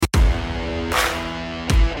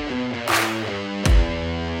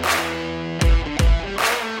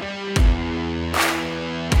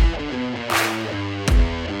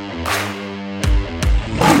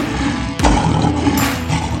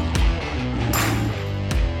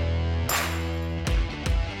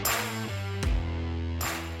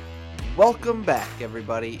Welcome back,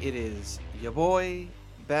 everybody. It is your boy,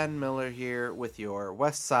 Ben Miller, here with your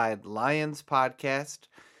West Side Lions podcast.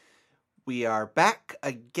 We are back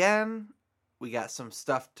again. We got some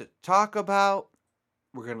stuff to talk about.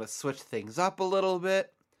 We're going to switch things up a little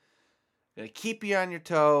bit. Going to keep you on your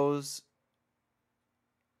toes.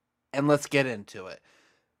 And let's get into it.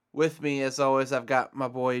 With me, as always, I've got my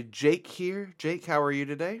boy Jake here. Jake, how are you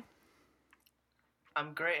today?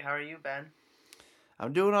 I'm great. How are you, Ben?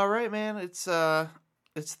 I'm doing all right, man. It's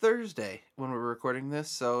Thursday when we're recording this,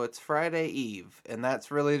 so it's Friday Eve, and that's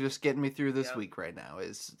really just getting me through this week right now.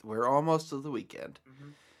 We're almost to the weekend,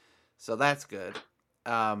 so that's good.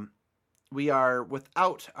 We are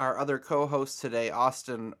without our other co-host today.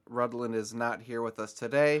 Austin Rudland is not here with us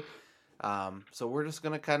today, so we're just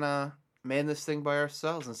gonna kind of man this thing by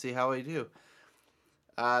ourselves and see how we do.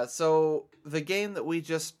 So the game that we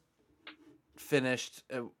just finished,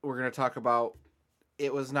 we're gonna talk about.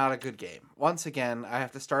 It was not a good game. Once again, I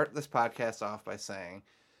have to start this podcast off by saying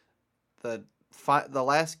the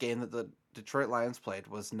last game that the Detroit Lions played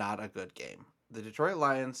was not a good game. The Detroit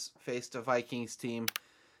Lions faced a Vikings team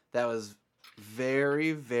that was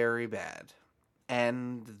very, very bad,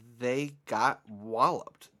 and they got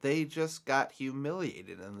walloped. They just got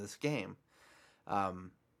humiliated in this game.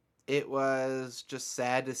 It was just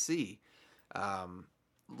sad to see.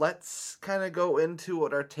 Let's kind of go into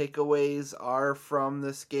what our takeaways are from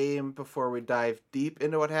this game before we dive deep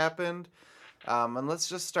into what happened. And let's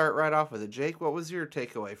just start right off with it. Jake, what was your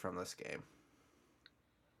takeaway from this game?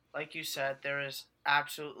 Like you said, there is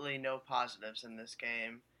absolutely no positives in this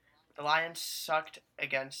game. The Lions sucked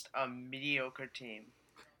against a mediocre team.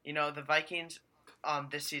 You know, the Vikings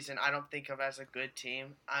this season I don't think of as a good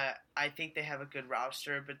team. I think they have a good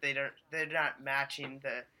roster, but they're not matching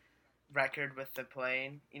the record with the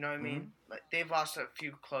playing, you know what I mean? Like, they've lost a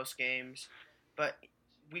few close games, but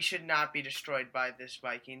we should not be destroyed by this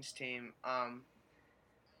Vikings team.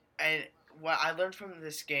 And what I learned from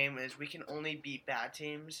this game is we can only beat bad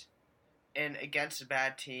teams, and against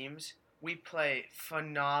bad teams, we play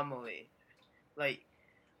phenomenally. Like,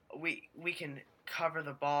 we can cover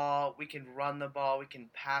the ball, we can run the ball, we can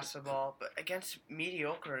pass the ball, but against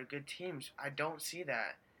mediocre or good teams, I don't see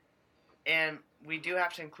that. And we do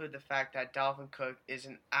have to include the fact that Dalvin Cook is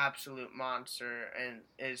an absolute monster and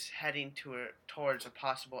is heading towards a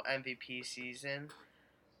possible MVP season.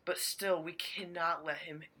 But still, we cannot let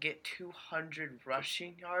him get 200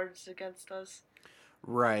 rushing yards against us.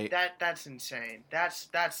 Right. That's insane. That's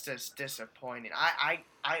just disappointing. I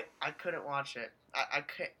couldn't watch it.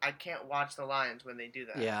 I can't watch the Lions when they do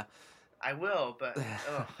that. Yeah. I will, but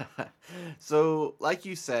So, like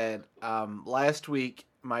you said, last week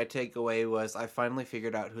my takeaway was I finally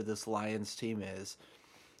figured out who this Lions team is.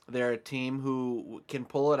 They're a team who can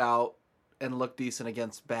pull it out and look decent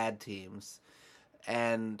against bad teams.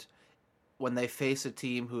 And when they face a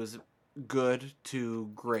team who's good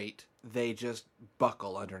to great, they just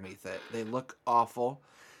buckle underneath it. They look awful.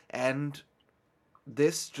 And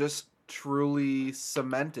this just truly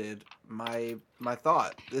cemented my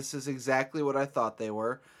thought. This is exactly what I thought they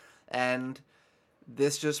were. And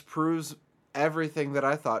this just proves everything that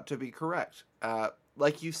I thought to be correct.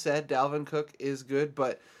 Like you said, Dalvin Cook is good,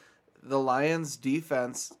 but the Lions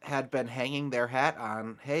defense had been hanging their hat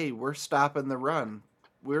on, hey, we're stopping the run.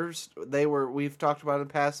 We've talked about in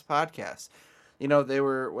past podcasts. You know, they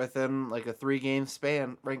were within like a 3-game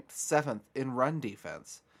span ranked 7th in run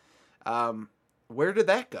defense. Where did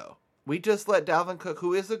that go? We just let Dalvin Cook,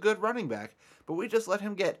 who is a good running back, but we just let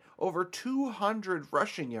him get over 200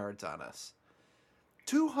 rushing yards on us.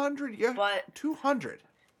 200, yeah, but 200.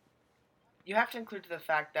 You have to include the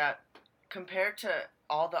fact that compared to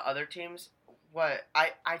all the other teams, what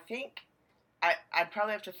I think I'd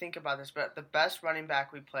probably have to think about this, but the best running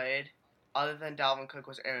back we played, other than Dalvin Cook,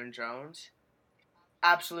 was Aaron Jones.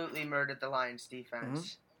 Absolutely murdered the Lions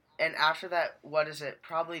defense. And after that, what is it?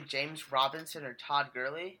 Probably James Robinson or Todd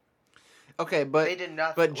Gurley. Okay, but they did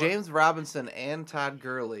nothing. But James Robinson and Todd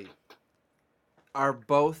Gurley are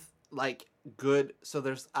both like good. So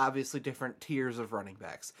there's obviously different tiers of running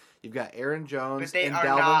backs. You've got Aaron Jones and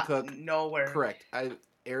Dalvin Cook. Nowhere. Correct.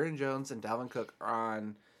 Aaron Jones and Dalvin Cook are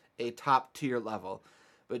on a top tier level,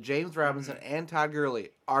 but James Robinson and Todd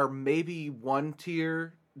Gurley are maybe one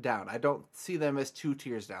tier down. I don't see them as 2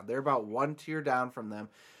 tiers down. They're about 1 tier down from them,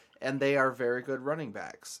 and they are very good running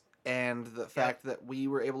backs. And the fact that we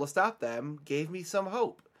were able to stop them gave me some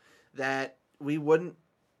hope that we wouldn't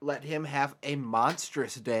let him have a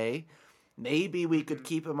monstrous day. Maybe we could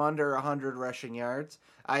keep him under 100 rushing yards.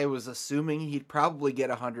 I was assuming he'd probably get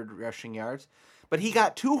 100 rushing yards, but he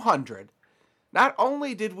got 200. Not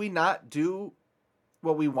only did we not do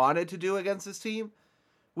what we wanted to do against this team,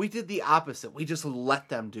 we did the opposite. We just let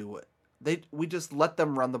them do it. We just let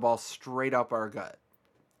them run the ball straight up our gut.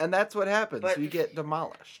 And that's what happens. But You get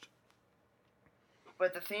demolished.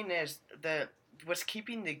 But the thing is, what's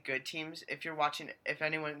keeping the good teams, if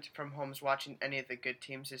anyone from home is watching any of the good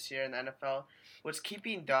teams this year in the NFL, what's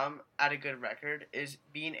keeping them at a good record is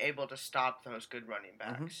being able to stop those good running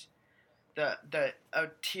backs. A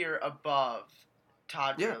tier above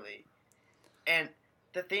Todd Gurley. And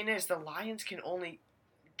the thing is, the Lions can only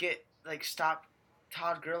stop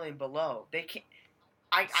Todd Gurley and below. They can't.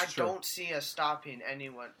 I don't see us stopping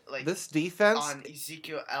anyone this defense on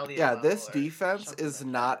Ezekiel Elliott. Yeah, this defense is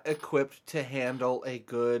not equipped to handle a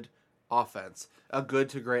good offense, a good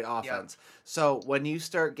to great offense. Yep. So when you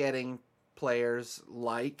start getting players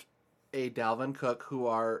like a Dalvin Cook who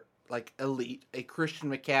are like elite, a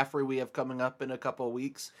Christian McCaffrey we have coming up in a couple of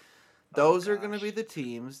weeks, those are going to be the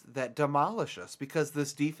teams that demolish us because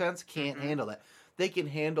this defense can't handle it. They can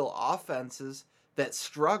handle offenses that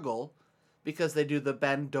struggle because they do the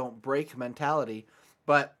bend, don't break mentality,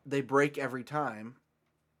 but they break every time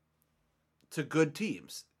to good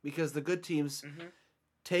teams because the good teams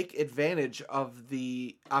take advantage of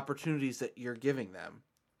the opportunities that you're giving them.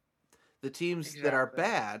 The teams that are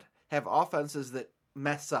bad have offenses that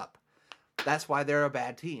mess up. That's why they're a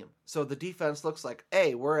bad team. So the defense looks like,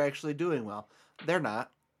 hey, we're actually doing well. They're not.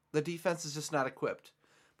 The defense is just not equipped.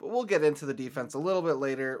 But we'll get into the defense a little bit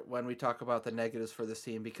later when we talk about the negatives for this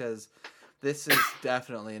team because this is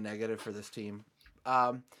definitely a negative for this team.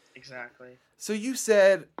 Exactly. So you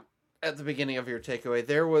said at the beginning of your takeaway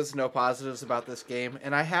there was no positives about this game,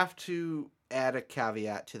 and I have to add a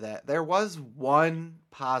caveat to that. There was one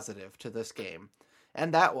positive to this game,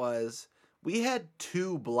 and that was we had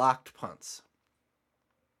 2 blocked punts.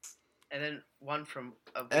 And then one from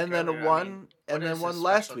a week and then earlier. One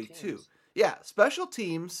last week too. Yeah, special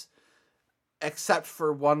teams, except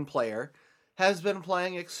for one player, has been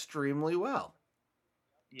playing extremely well.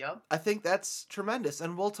 Yep. I think that's tremendous.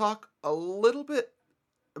 And we'll talk a little bit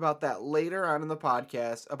about that later on in the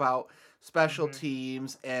podcast, about special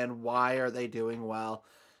teams and why are they doing well.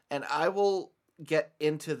 And I will get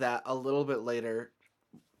into that a little bit later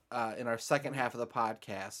in our second half of the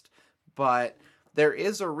podcast. But there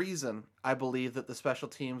is a reason I believe that the special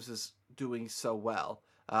teams is doing so well.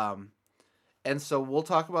 And so we'll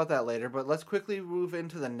talk about that later, but let's quickly move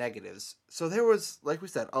into the negatives. So there was, like we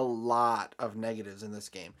said, a lot of negatives in this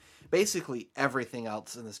game. Basically, everything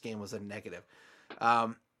else in this game was a negative.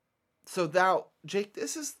 So now, Jake,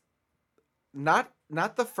 this is not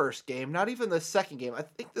the first game, not even the second game. I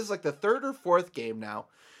think this is like the third or fourth game now,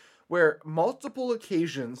 where multiple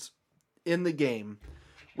occasions in the game,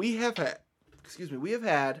 we have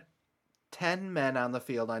had 10 men on the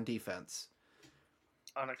field on defense.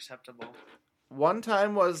 Unacceptable. One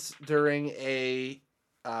time was during I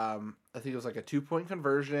think it was like a 2-point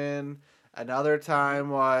conversion. Another time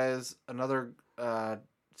was another,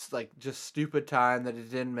 just stupid time that it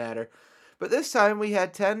didn't matter. But this time we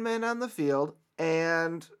had 10 men on the field,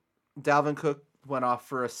 and Dalvin Cook went off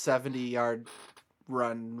for a 70-yard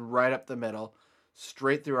run right up the middle,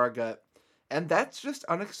 straight through our gut. And that's just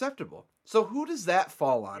unacceptable. So who does that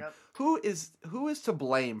fall on? Yep. Who is to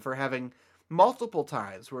blame for having multiple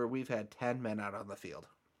times where we've had 10 men out on the field?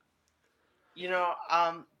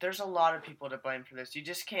 There's a lot of people to blame for this. You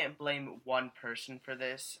just can't blame one person for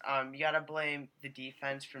this. You gotta blame the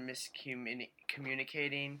defense for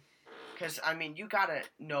miscommunicating. Because, you gotta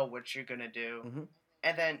know what you're gonna do. Mm-hmm.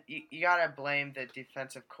 And then you gotta blame the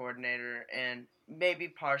defensive coordinator and maybe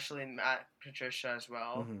partially Patricia as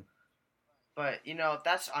well. Mm-hmm. But,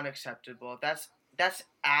 that's unacceptable. That's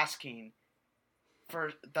asking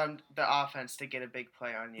for the offense to get a big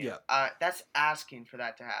play on you. Yeah. That's asking for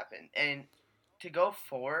that to happen. And to go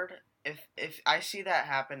forward, if I see that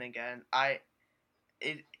happen again, I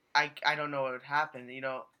don't know what would happen. These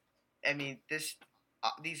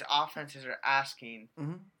offenses are asking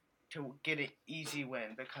to get an easy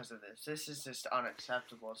win because of this. This is just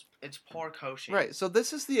unacceptable. It's poor coaching. Right. So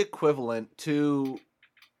this is the equivalent to,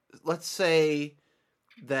 let's say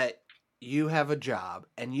that you have a job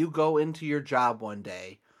and you go into your job one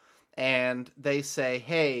day and they say,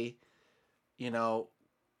 hey,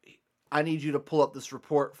 I need you to pull up this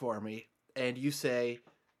report for me. And you say,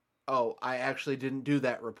 oh, I actually didn't do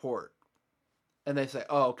that report. And they say,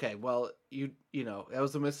 oh, okay, well, that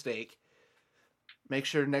was a mistake. Make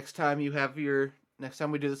sure next time we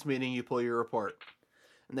do this meeting, you pull your report.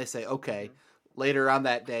 And they say, okay. Mm-hmm. Later on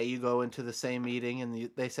that day, you go into the same meeting and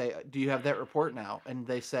they say, do you have that report now? And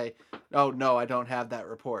they say, oh, no, I don't have that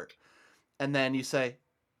report. And then you say,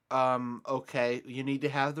 okay, you need to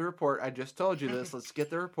have the report. I just told you this. Let's get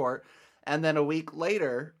the report. And then a week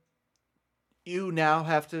later, you now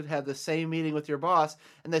have to have the same meeting with your boss,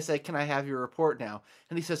 and they say, can I have your report now?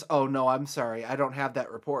 And he says, oh, no, I'm sorry. I don't have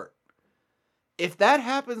that report. If that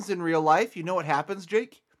happens in real life, you know what happens,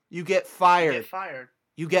 Jake? You get fired. You get fired.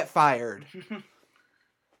 You get fired.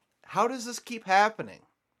 How does this keep happening?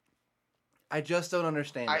 I just don't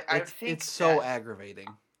understand it. It's so aggravating.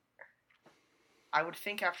 I would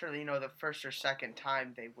think after, the first or second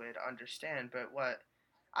time they would understand, but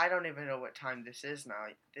I don't even know what time this is now.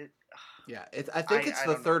 Yeah, I think it's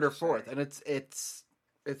the third or fourth, and it's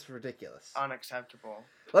ridiculous. Unacceptable.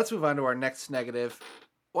 Let's move on to our next negative.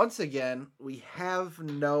 Once again, we have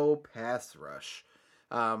no pass rush.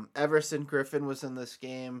 Everson Griffin was in this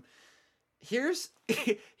game. Here's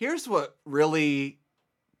what really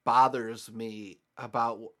bothers me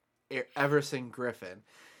about Everson Griffin.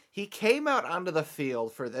 He came out onto the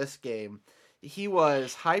field for this game. He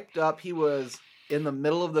was hyped up. He was in the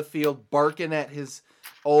middle of the field barking at his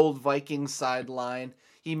old Vikings sideline.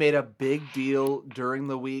 He made a big deal during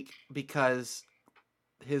the week because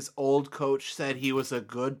his old coach said he was a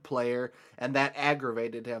good player, and that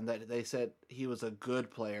aggravated him that they said he was a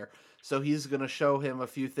good player. So he's going to show him a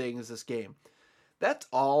few things this game. That's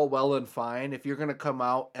all well and fine if you're going to come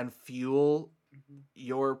out and fuel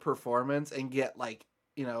your performance and get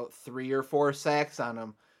 3 or 4 sacks on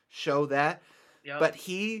him. Show that. Yep. But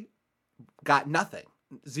he got nothing.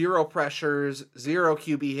 0 pressures, 0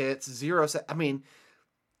 QB hits, 0 I mean,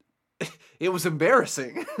 it was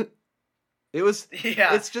embarrassing.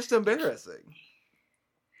 It's just embarrassing.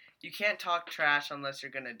 You can't talk trash unless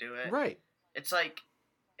you're going to do it. Right. It's like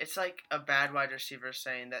a bad wide receiver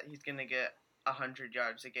saying that he's going to get 100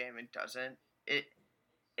 yards a game and doesn't.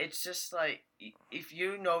 It's just like, if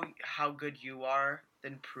you know how good you are,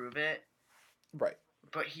 then prove it. Right.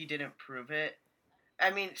 But he didn't prove it. I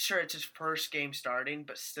mean, sure, it's his first game starting,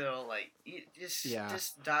 but still,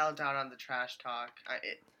 just dial down on the trash talk.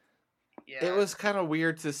 It was kind of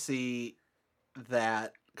weird to see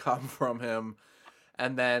that come from him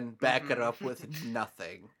and then back it up with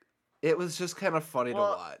nothing. It was just kind of funny to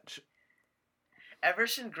watch.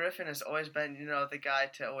 Everson Griffin has always been, the guy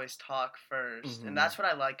to always talk first, and that's what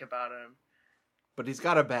I like about him. But he's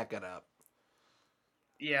got to back it up.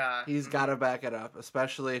 Yeah. He's got to back it up,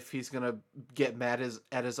 especially if he's going to get mad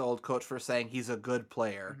at his old coach for saying he's a good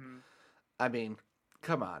player. Mm-hmm. I mean,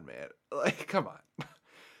 come on, man. Come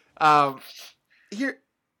on. Here,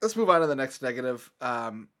 let's move on to the next negative.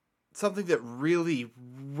 Something that really,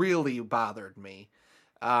 really bothered me.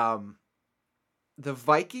 The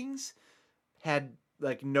Vikings had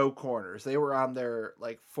no corners. They were on their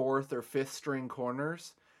 4th or 5th string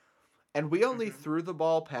corners. And we only threw the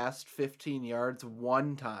ball past 15 yards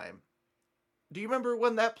one time. Do you remember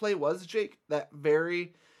when that play was, Jake? That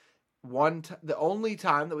very the only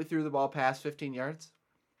time that we threw the ball past 15 yards?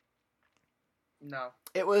 No.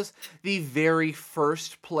 It was the very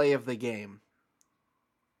first play of the game.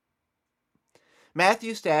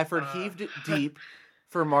 Matthew Stafford heaved it deep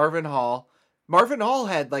for Marvin Hall. Marvin Hall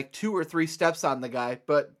had 2 or 3 steps on the guy,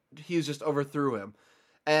 but he just overthrew him.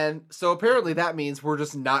 And so apparently that means we're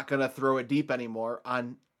just not going to throw it deep anymore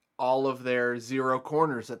on all of their 0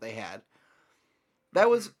 corners that they had. That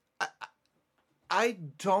was... I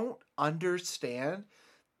don't understand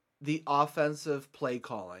the offensive play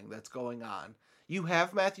calling that's going on. You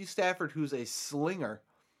have Matthew Stafford, who's a slinger.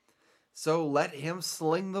 So let him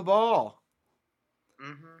sling the ball.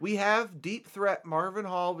 Mm-hmm. We have deep threat Marvin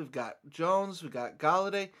Hall. We've got Jones. We've got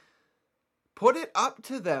Galladay. Put it up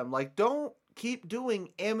to them. Don't keep doing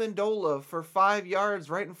Amendola for 5 yards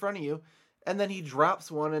right in front of you, and then he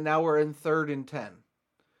drops one, and now we're in 3rd and 10.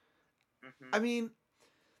 Mm-hmm. I mean,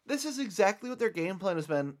 this is exactly what their game plan has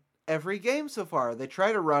been every game so far. They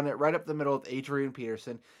try to run it right up the middle with Adrian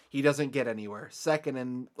Peterson. He doesn't get anywhere.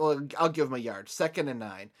 I'll give him a yard. 2nd and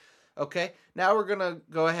 9. Okay, now we're going to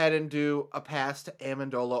go ahead and do a pass to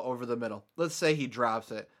Amendola over the middle. Let's say he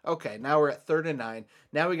drops it. Okay, now we're at 3rd and 9.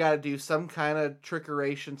 Now we got to do some kind of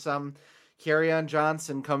trickeration, some... Kerryon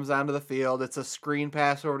Johnson comes onto the field. It's a screen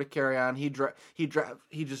pass over to Kerryon.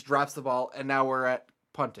 He just drops the ball, and now we're at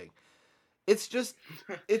punting. It's just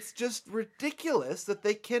ridiculous that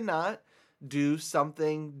they cannot do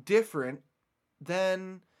something different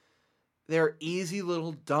than their easy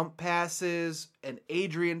little dump passes and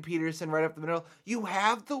Adrian Peterson right up the middle. You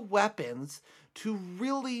have the weapons to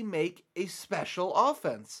really make a special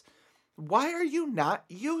offense. Why are you not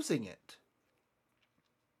using it?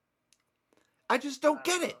 I just don't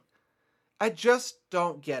get it. I just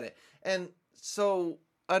don't get it. And so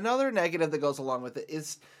another negative that goes along with it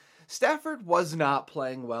is Stafford was not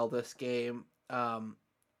playing well this game.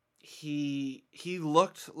 He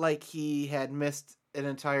looked like he had missed an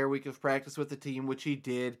entire week of practice with the team, which he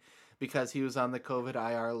did because he was on the COVID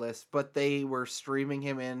IR list, but they were streaming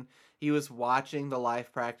him in. He was watching the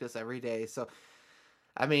live practice every day. So,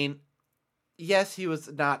 I mean, yes, he was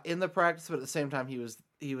not in the practice, but at the same time he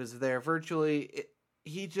was there virtually.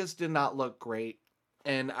 He just did not look great.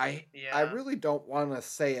 And I Yeah. really don't want to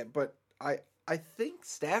say it, but I think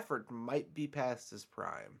Stafford might be past his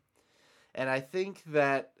prime. And I think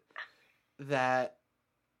that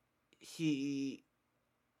he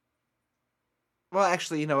well,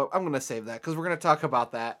 actually, you know what? I'm going to save that because we're going to talk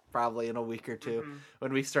about that probably in a week or two Mhm.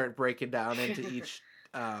 when we start breaking down into each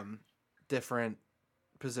different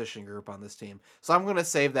position group on this team. So I'm going to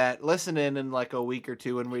save that. Listen in like a week or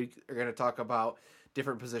two when we are going to talk about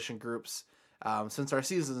different position groups. Since our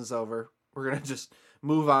season is over, we're going to just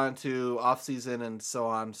move on to off season and so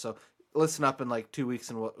on. So listen up in like 2 weeks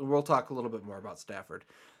and we'll talk a little bit more about Stafford.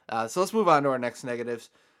 So let's move on to our next negatives.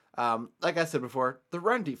 Like I said before, the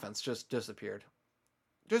run defense just disappeared.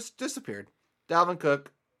 Just disappeared. Dalvin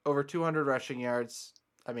Cook, over 200 rushing yards.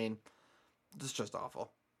 I mean, it's just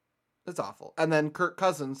awful. It's awful. And then Kirk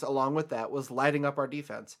Cousins, along with that, was lighting up our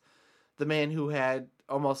defense. The man who had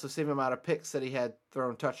almost the same amount of picks that he had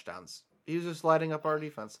thrown touchdowns. He was just lighting up our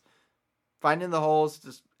defense. Finding the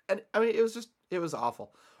holes. And I mean, it was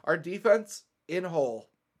awful. Our defense in whole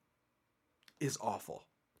is awful.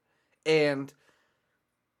 And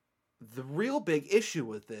the real big issue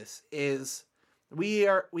with this is we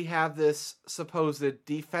have this supposed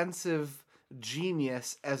defensive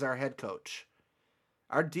genius as our head coach.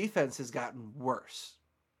 Our defense has gotten worse.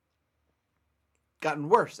 Gotten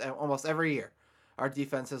worse almost every year. Our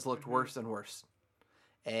defense has looked worse and worse.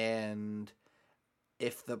 And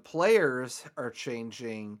if the players are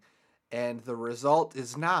changing and the result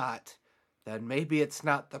is not, then maybe it's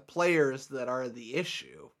not the players that are the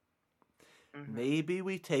issue. Maybe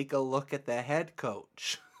we take a look at the head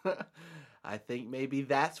coach. I think maybe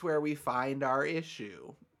that's where we find our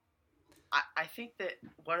issue. I think that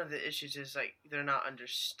one of the issues is like they're not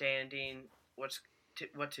understanding what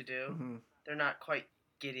to do. Mm-hmm. They're not quite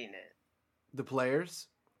getting it. The players?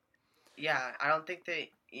 Yeah, I don't think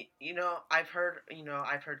they. I've heard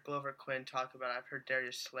Glover Quinn talk about it. I've heard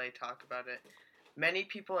Darius Slay talk about it. Many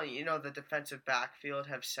people, the defensive backfield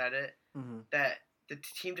have said it, that the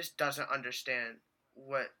team just doesn't understand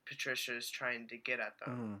what Patricia is trying to get at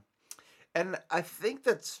them. Mm-hmm. And I think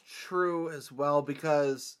that's true as well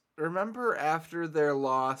because remember after their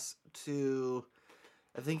loss to,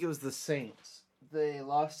 I think it was the Saints. They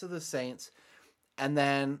lost to the Saints and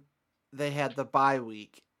then they had the bye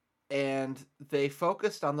week and they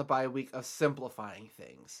focused on the bye week of simplifying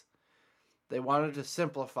things. They wanted to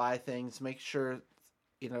simplify things, make sure,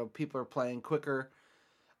 people are playing quicker.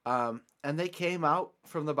 And they came out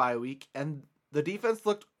from the bye week and the defense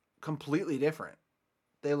looked completely different.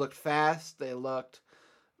 They looked fast. They looked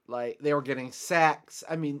like they were getting sacks.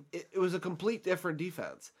 I mean, it was a complete different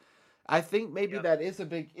defense. I think maybe that is a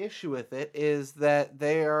big issue with it is that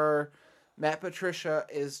Matt Patricia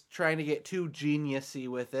is trying to get too geniusy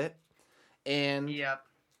with it. And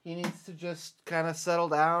he needs to just kind of settle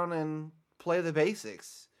down and play the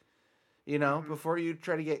basics. Before you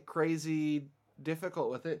try to get crazy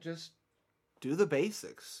difficult with it, just do the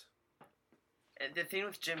basics. The thing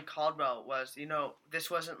with Jim Caldwell was, this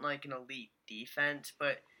wasn't like an elite defense,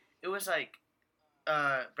 but it was like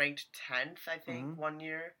ranked 10th, I think, one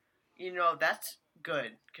year. That's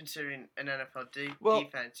good considering an NFL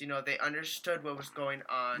defense. They understood what was going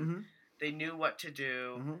on. Mm-hmm. They knew what to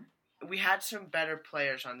do. Mm-hmm. We had some better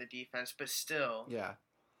players on the defense, but still,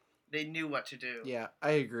 they knew what to do. Yeah,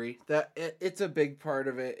 I agree. That it's a big part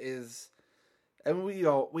of it is. And we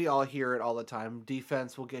all hear it all the time.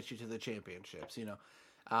 Defense will get you to the championships,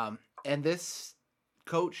 and this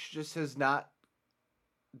coach just has not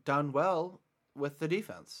done well with the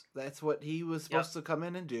defense. That's what he was supposed to come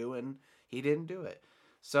in and do, and he didn't do it.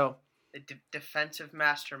 So the defensive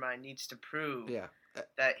mastermind needs to prove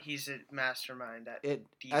that he's a mastermind at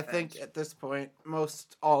defense. I think at this point,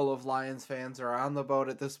 most all of Lions fans are on the boat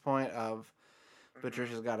at this point of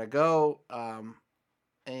Patricia's got to go.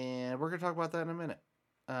 And we're going to talk about that in a minute.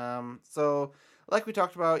 So, like we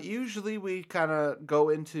talked about, usually we kind of go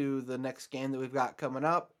into the next game that we've got coming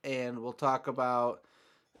up, and we'll talk about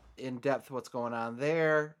in depth what's going on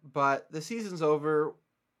there. But the season's over.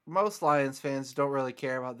 Most Lions fans don't really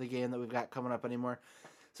care about the game that we've got coming up anymore.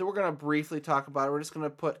 So we're going to briefly talk about it. We're just going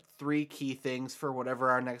to put 3 key things for whatever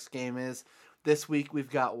our next game is. This week we've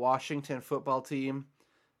got Washington football team.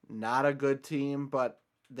 Not a good team, but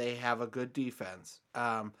they have a good defense.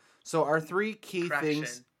 So our three key things.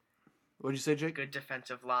 Correction. What'd you say, Jake? Good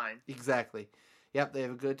defensive line. Exactly. Yep, they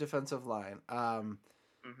have a good defensive line. So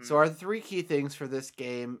Mm-hmm. our three key things for this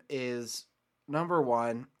game is number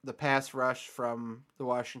one, the pass rush from the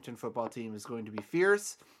Washington football team is going to be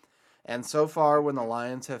fierce. And so far, when the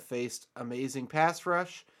Lions have faced amazing pass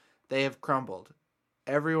rush, they have crumbled.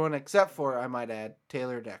 Everyone except for, I might add,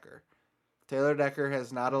 Taylor Decker. Taylor Decker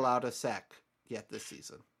has not allowed a sack yet this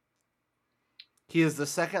season. He is the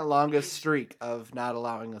second longest streak of not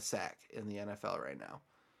allowing a sack in the NFL right now.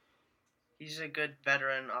 He's a good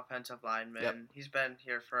veteran offensive lineman. Yep. He's been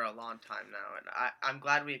here for a long time now, and I'm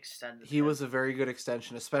glad we extended He him. was a very good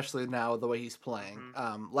extension, especially now the way he's playing.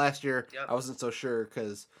 Last year, I wasn't so sure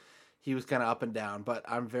because he was kind of up and down, but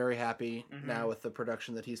I'm very happy now with the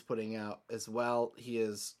production that he's putting out as well. He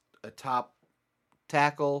is a top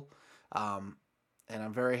tackle, and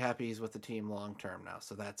I'm very happy he's with the team long term now,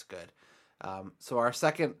 so that's good. So our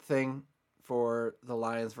second thing for the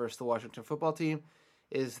Lions versus the Washington football team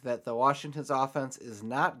is that the Washington's offense is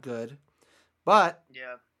not good, but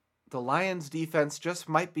the Lions' defense just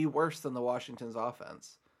might be worse than the Washington's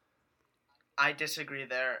offense. I disagree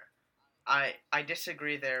there. I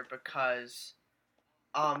disagree there because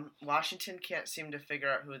Washington can't seem to figure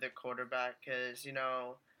out who their quarterback is. You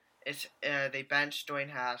know, it's they benched Dwayne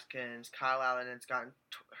Haskins. Kyle Allen has gotten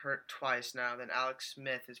hurt twice now. Then Alex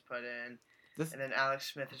Smith is put in. And then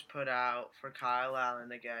Alex Smith is put out for Kyle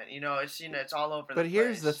Allen again. You know, it's all over the place. But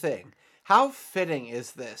here's the thing. How fitting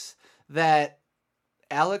is this that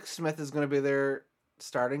Alex Smith is going to be their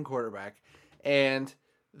starting quarterback and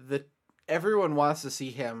everyone wants to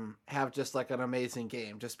see him have just like an amazing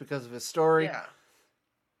game just because of his story. Yeah.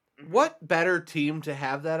 Mm-hmm. What better team to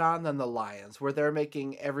have that on than the Lions, where they're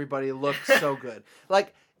making everybody look so good?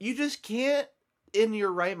 Like, you just can't, in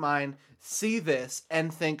your right mind, see this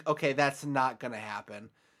and think, okay, that's not going to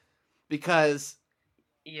happen. Because,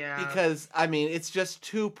 I mean, it's just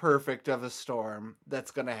too perfect of a storm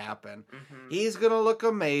that's going to happen. Mm-hmm. He's going to look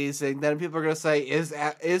amazing. Then people are going to say,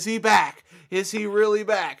 is he back? Is he really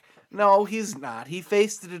back? No, he's not. He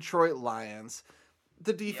faced the Detroit Lions.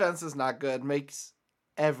 The defense is not good. Makes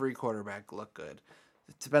every quarterback look good.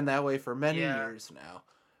 It's been that way for many years now.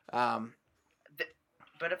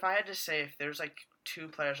 But if I had to say, if there's like two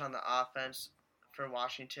players on the offense for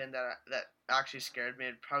Washington that actually scared me,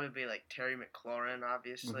 it'd probably be like Terry McLaurin,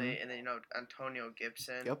 obviously, and then Antonio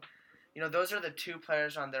Gibson. Yep. Those are the two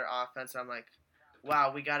players on their offense. I'm like,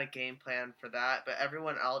 wow, we got a game plan for that. But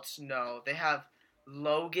everyone else, no, they have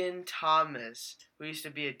Logan Thomas, who used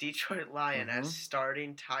to be a Detroit Lion, as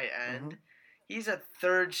starting tight end. He's a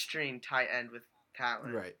third string tight end with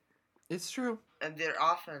talent. Right. It's true. And their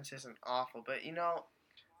offense isn't awful, but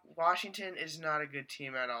Washington is not a good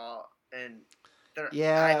team at all. And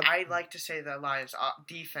I like to say the Lions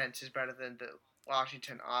defense is better than the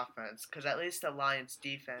Washington offense, because at least the Lions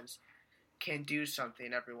defense can do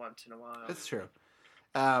something every once in a while. That's true.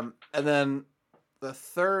 And then the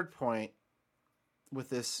third point with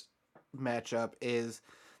this matchup is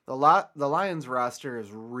the Lions roster is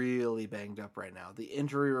really banged up right now. The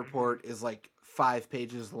injury report is like 5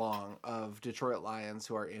 pages long of Detroit Lions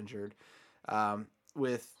who are injured,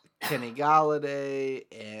 with Kenny Galladay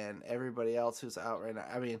and everybody else who's out right now.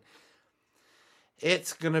 I mean,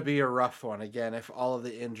 it's going to be a rough one again if all of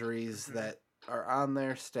the injuries that are on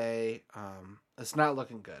there stay. It's not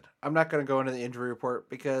looking good. I'm not going to go into the injury report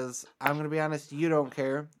because I'm going to be honest, you don't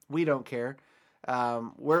care. We don't care.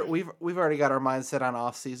 We've already got our mind set on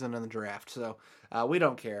off season and the draft, so we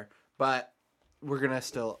don't care. But we're gonna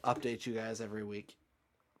still update you guys every week.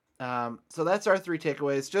 So that's our 3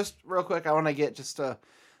 takeaways. Just real quick, I want to get just a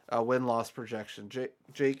win-loss projection.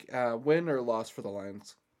 Jake, win or loss for the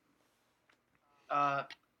Lions?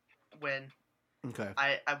 Win. Okay.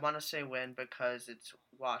 I want to say win because it's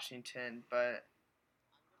Washington, but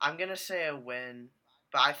I'm gonna say a win.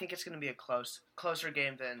 But I think it's going to be a closer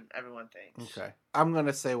game than everyone thinks. Okay. I'm going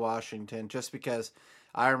to say Washington just because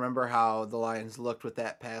I remember how the Lions looked with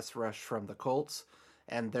that pass rush from the Colts,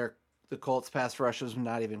 and the Colts pass rush was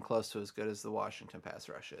not even close to as good as the Washington pass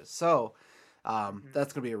rush is. So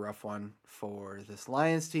that's going to be a rough one for this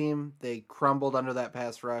Lions team. They crumbled under that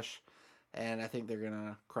pass rush, and I think they're going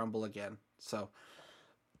to crumble again. So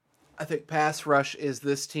I think pass rush is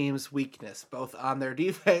this team's weakness, both on their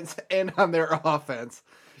defense and on their offense.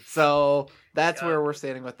 So that's where we're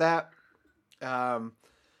standing with that.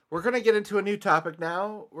 We're going to get into a new topic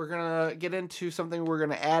now. We're going to get into something we're going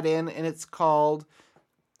to add in, and it's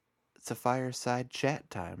a fireside chat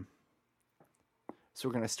time. So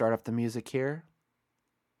we're going to start up the music here,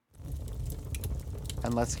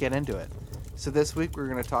 and let's get into it. So this week we're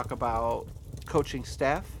going to talk about coaching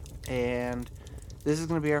staff, and this is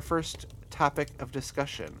going to be our first topic of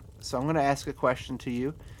discussion. So I'm going to ask a question to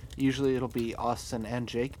you. Usually it'll be Austin and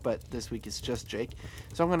Jake, but this week it's just Jake.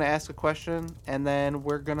 So I'm going to ask a question, and then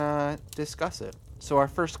we're going to discuss it. So our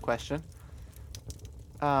first question,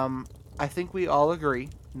 I think we all agree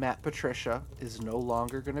Matt Patricia is no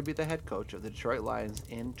longer going to be the head coach of the Detroit Lions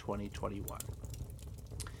in 2021.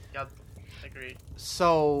 Yep, agreed.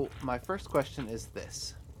 So my first question is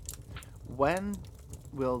this. When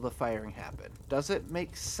will the firing happen? Does it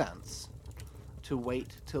make sense to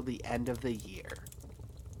wait till the end of the year?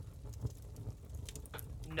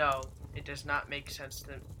 No, it does not make sense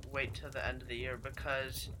to wait till the end of the year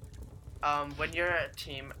because when you're a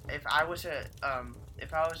team, if I was a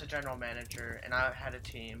general manager and I had a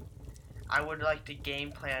team, I would like to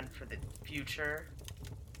game plan for the future,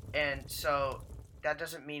 and so that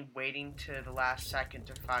doesn't mean waiting to the last second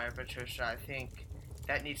to fire Patricia. I think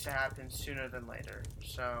that needs to happen sooner than later.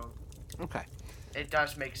 So Okay. it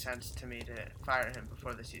does make sense to me to fire him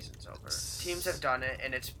before the season's over. Teams have done it,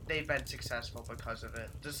 and they've been successful because of it.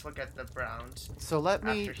 Just look at the Browns. So let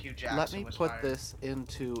me Hugh Jackson let me was put fired. this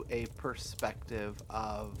into a perspective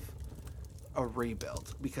of a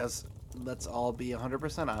rebuild, because let's all be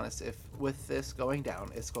 100% honest. If with this going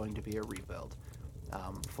down, it's going to be a rebuild.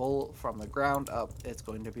 Full from the ground up, it's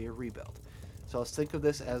going to be a rebuild. So let's think of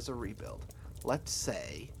this as a rebuild. Let's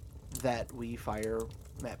say that we fire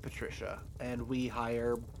Matt Patricia and we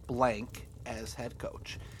hire blank as head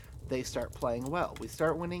coach. They start playing well. We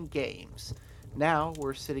start winning games. Now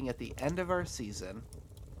we're sitting at the end of our season,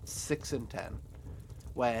 6-10.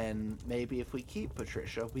 When maybe if we keep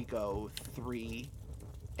Patricia, we go 3-13.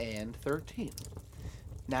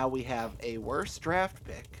 Now we have a worse draft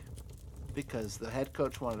pick because the head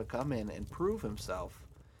coach wanted to come in and prove himself.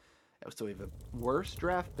 So we have a worse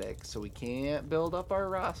draft pick, so we can't build up our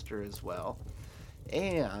roster as well.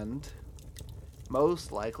 And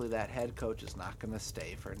most likely that head coach is not going to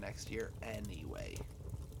stay for next year anyway.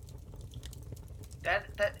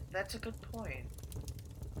 That's a good point.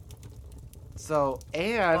 So,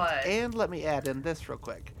 and let me add in this real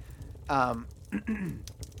quick. I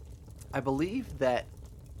believe that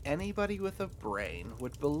anybody with a brain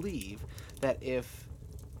would believe that if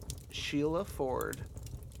Sheila Ford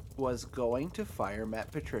was going to fire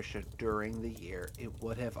Matt Patricia during the year, it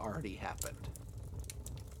would have already happened.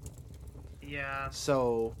 Yeah.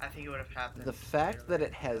 So I think it would have happened. The fact that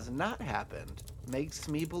it has not happened makes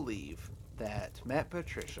me believe that Matt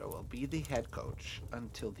Patricia will be the head coach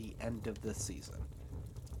until the end of the season.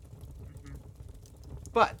 Mm-hmm.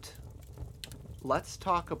 But let's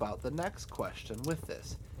talk about the next question with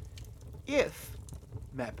this. If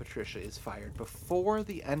Matt Patricia is fired before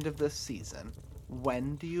the end of this season,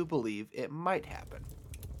 when do you believe it might happen?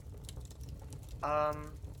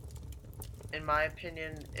 In my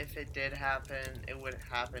opinion, if it did happen, it would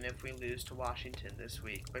happen if we lose to Washington this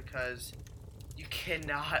week, because you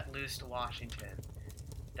cannot lose to Washington.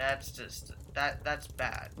 That's just that's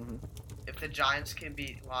bad. Mm-hmm. If the Giants can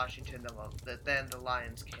beat Washington, then the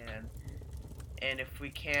Lions can. And if we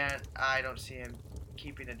can't, I don't see him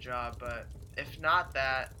keeping a job. But if not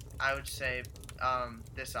that, I would say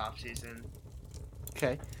this offseason.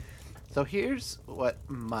 Okay. So here's what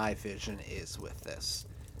my vision is with this.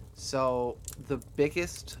 So the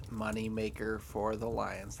biggest money maker for the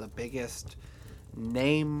Lions, the biggest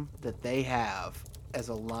name that they have as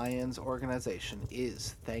a Lions organization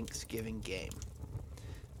is Thanksgiving game.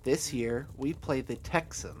 This year, we play the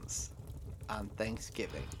Texans on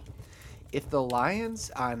Thanksgiving. If the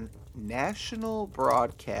Lions on national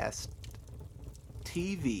broadcast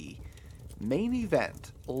TV main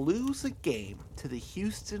event lose a game to the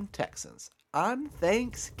Houston Texans on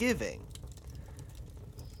Thanksgiving,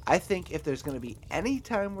 I think if there's going to be any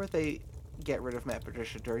time where they get rid of Matt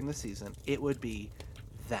Patricia during the season, it would be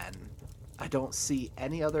then. I don't see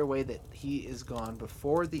any other way that he is gone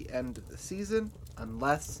before the end of the season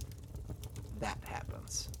unless that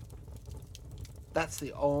happens. That's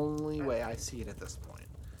the only way I see it at this point.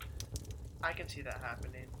 I can see that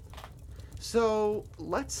happening. So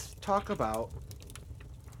let's talk about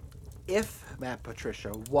if Matt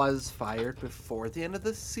Patricia was fired before the end of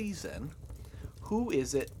the season, who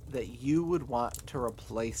is it that you would want to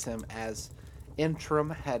replace him as interim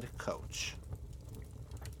head coach?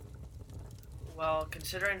 Well,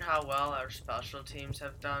 considering how well our special teams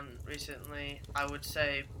have done recently, I would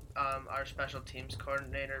say our special teams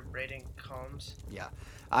coordinator, Braden Combs. Yeah,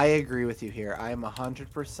 I agree with you here. I am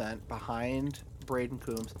 100% behind Braden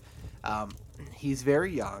Coombs. He's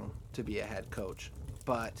very young to be a head coach,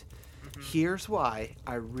 but here's why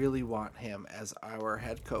I really want him as our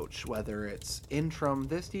head coach, whether it's interim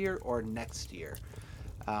this year or next year.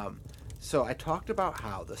 Um, so I talked about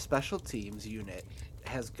how the special teams unit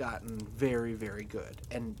has gotten very, very good.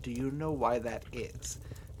 And do you know why that is?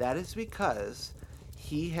 That is because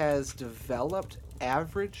he has developed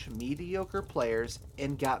average, mediocre players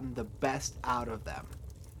and gotten the best out of them.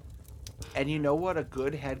 And you know what a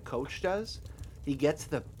good head coach does? He gets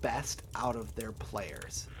the best out of their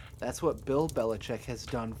players. That's what Bill Belichick has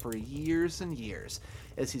done for years and years.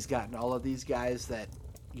 Is he's gotten all of these guys that,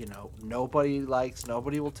 nobody likes,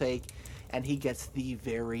 nobody will take, and he gets the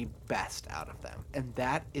very best out of them. And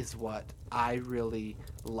that is what I really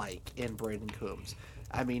like in Braden Coombs.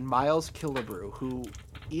 I mean, Miles Killebrew, who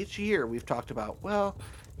each year we've talked about, well,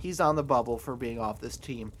 he's on the bubble for being off this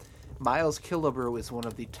team. Miles Killebrew is one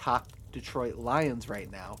of the top Detroit Lions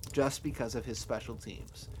right now just because of his special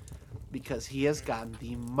teams. Because he has gotten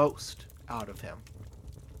the most out of him.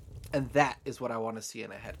 And that is what I want to see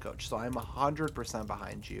in a head coach. So I'm 100%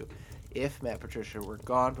 behind you. If Matt Patricia were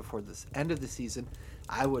gone before this end of the season,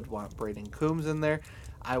 I would want Braden Coombs in there.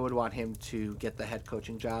 I would want him to get the head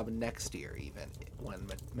coaching job next year, even when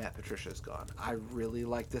Matt Patricia is gone. I really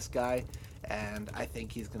like this guy, and I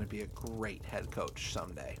think he's going to be a great head coach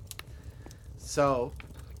someday. So,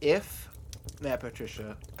 when Matt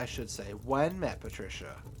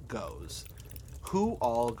Patricia goes, who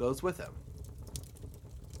all goes with him?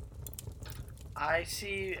 I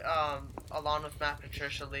see, along with Matt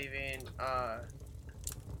Patricia leaving,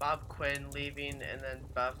 Bob Quinn leaving, and then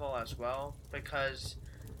Bevel as well, because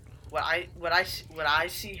what I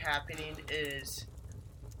see happening is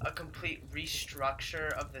a complete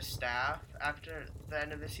restructure of the staff after the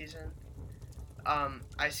end of the season.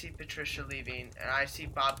 I see Patricia leaving, and I see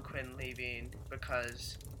Bob Quinn leaving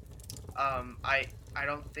because I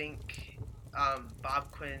don't think Bob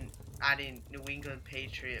Quinn adding New England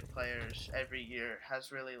Patriot players every year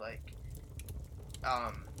has really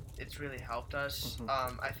it's really helped us.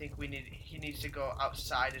 Mm-hmm. I think he needs to go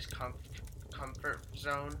outside his comfort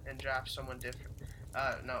zone and draft someone different.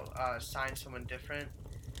 Sign someone different.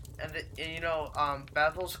 And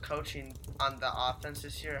Bevel's coaching on the offense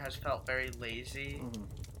this year has felt very lazy. Mm-hmm.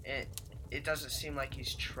 It doesn't seem like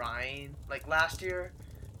he's trying. Like last year,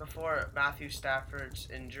 before Matthew Stafford's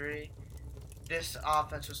injury, this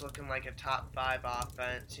offense was looking like a top 5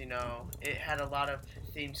 offense. It had a lot of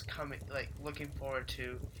things looking forward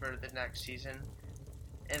to for the next season.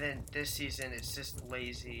 And then this season, it's just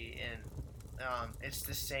lazy and it's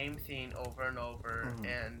the same thing over and over. Mm-hmm.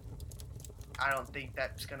 And I don't think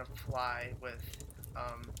that's gonna fly with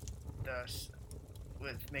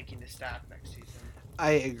making the staff next season.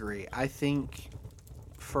 I agree. I think,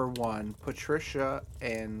 for one, Patricia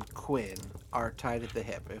and Quinn are tied at the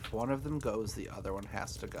hip. If one of them goes, the other one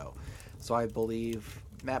has to go. So I believe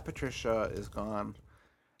Matt Patricia is gone.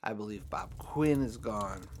 I believe Bob Quinn is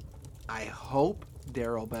gone. I hope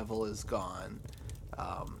Darrell Bevel is gone.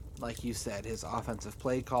 Like you said, his offensive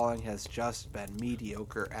play calling has just been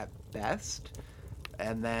mediocre at best.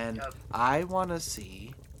 And then Yep. I want to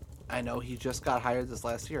see, I know he just got hired this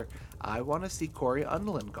last year, I want to see Corey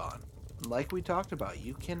Undlin gone. Like we talked about,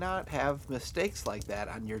 you cannot have mistakes like that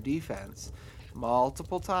on your defense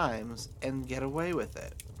multiple times and get away with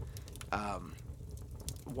it.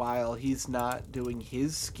 While he's not doing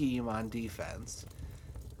his scheme on defense,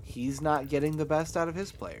 he's not getting the best out of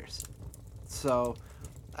his players. So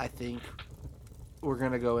I think we're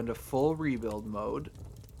going to go into full rebuild mode,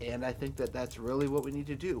 and I think that that's really what we need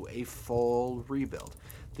to do, a full rebuild.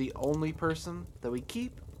 The only person that we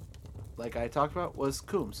keep, like I talked about, was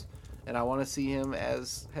Coombs, and I want to see him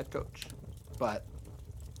as head coach. But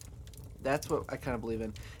that's what I kind of believe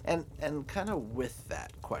in. And kind of with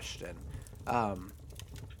that question,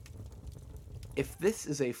 if this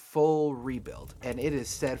is a full rebuild, and it is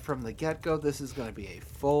said from the get-go this is going to be a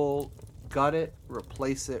full gut it,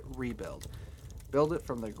 replace it, rebuild, build it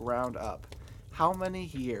from the ground up, how many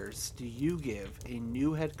years do you give a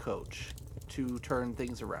new head coach to turn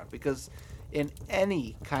things around? Because in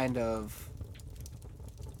any kind of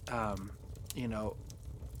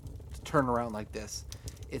turnaround like this,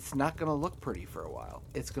 it's not going to look pretty for a while.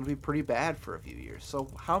 It's going to be pretty bad for a few years. So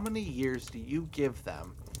how many years do you give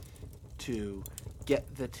them to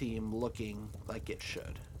get the team looking like it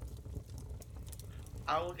should?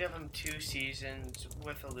 I will give him 2 seasons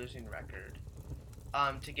with a losing record.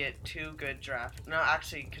 To get 2 good draft. No,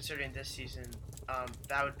 actually, considering this season,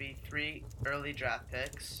 that would be 3 early draft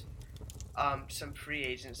picks, some free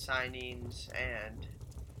agent signings,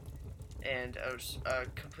 and a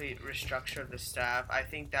complete restructure of the staff. I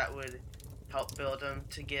think that would help build them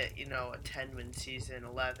to get a 10-win season,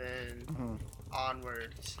 11 Mm-hmm.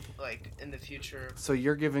 onwards, like in the future. So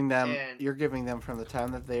you're giving them from the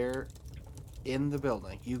time that they're in the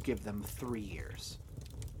building, you give them 3 years.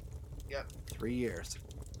 Yep. 3 years.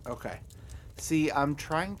 Okay. See, I'm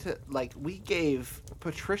trying to, like, we gave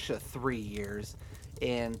Patricia 3 years,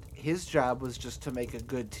 and his job was just to make a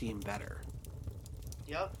good team better.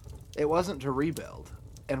 Yep. It wasn't to rebuild,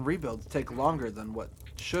 and rebuilds take longer than what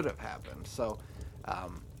should have happened. So,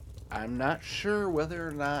 I'm not sure whether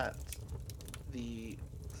or not the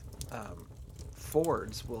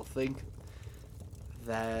Fords will think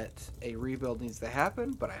that a rebuild needs to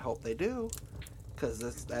happen, but I hope they do,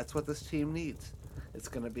 because that's what this team needs. It's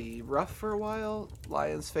going to be rough for a while,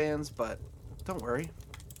 Lions fans, but don't worry.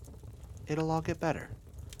 It'll all get better.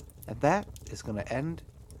 And that is going to end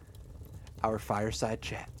our fireside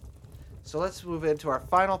chat. So let's move into our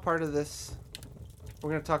final part of this.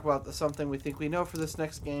 We're going to talk about something we think we know for this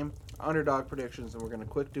next game, underdog predictions, and we're going to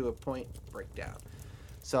quick do a point breakdown.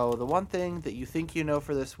 So the one thing that you think you know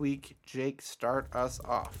for this week, Jake, start us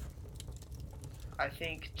off. I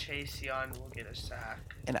think Chase Young will get a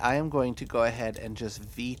sack. And I am going to go ahead and just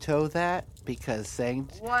veto that, because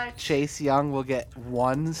saying What? Chase Young will get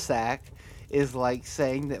 1 sack is like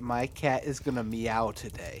saying that my cat is going to meow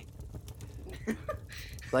today.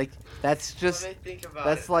 Like, that's just, Let me think about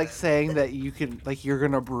that's it, like then. saying that you can, like, you're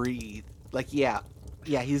going to breathe. Like, yeah,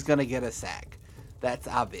 he's going to get a sack. That's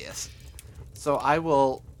obvious. So I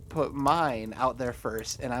will put mine out there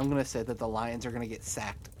first, and I'm going to say that the Lions are going to get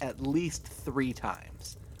sacked at least 3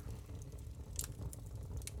 times.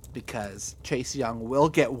 Because Chase Young will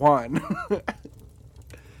get 1.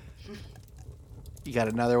 You got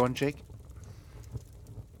another one, Jake?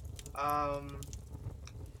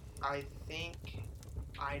 I think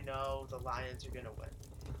I know the Lions are gonna win.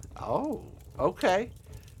 Oh, okay.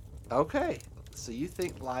 Okay. So you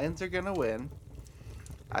think Lions are going to win.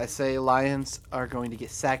 I say Lions are going to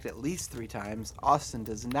get sacked at least 3 times. Austin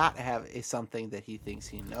does not have something that he thinks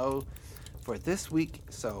he knows for this week,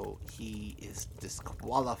 so he is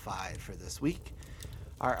disqualified for this week.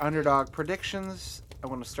 Our underdog predictions, I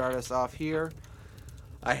want to start us off here.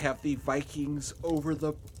 I have the Vikings over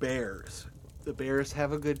the Bears. The Bears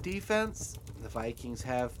have a good defense. The Vikings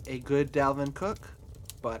have a good Dalvin Cook,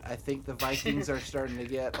 but I think the Vikings are starting to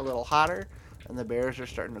get a little hotter, and the Bears are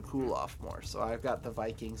starting to cool off more. So I've got the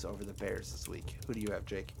Vikings over the Bears this week. Who do you have,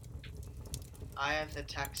 Jake? I have the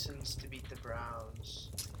Texans to beat the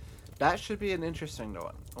Browns. That should be an interesting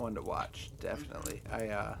one to watch, definitely.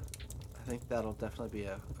 I think that'll definitely be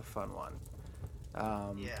a fun one.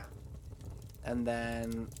 Yeah. And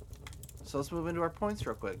then, so let's move into our points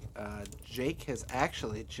real quick. Jake has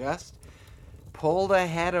actually just pulled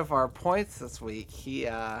ahead of our points this week. He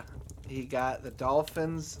got the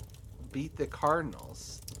Dolphins beat the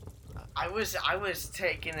Cardinals. I was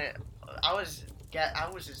taking it. I was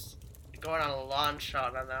just going on a long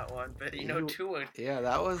shot on that one, but Tua. Yeah,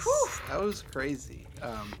 that was crazy.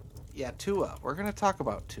 Yeah, Tua. We're gonna talk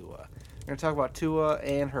about Tua. We're gonna talk about Tua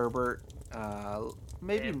and Herbert.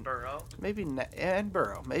 Maybe and Burrow. And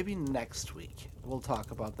Burrow. Maybe next week we'll talk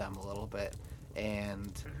about them a little bit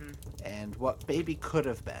and what maybe could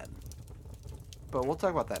have been. But we'll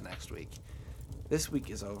talk about that next week. This week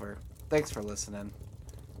is over. Thanks for listening.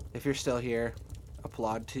 If you're still here,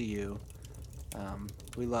 applaud to you.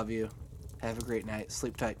 We love you. Have a great night.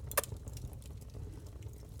 Sleep tight.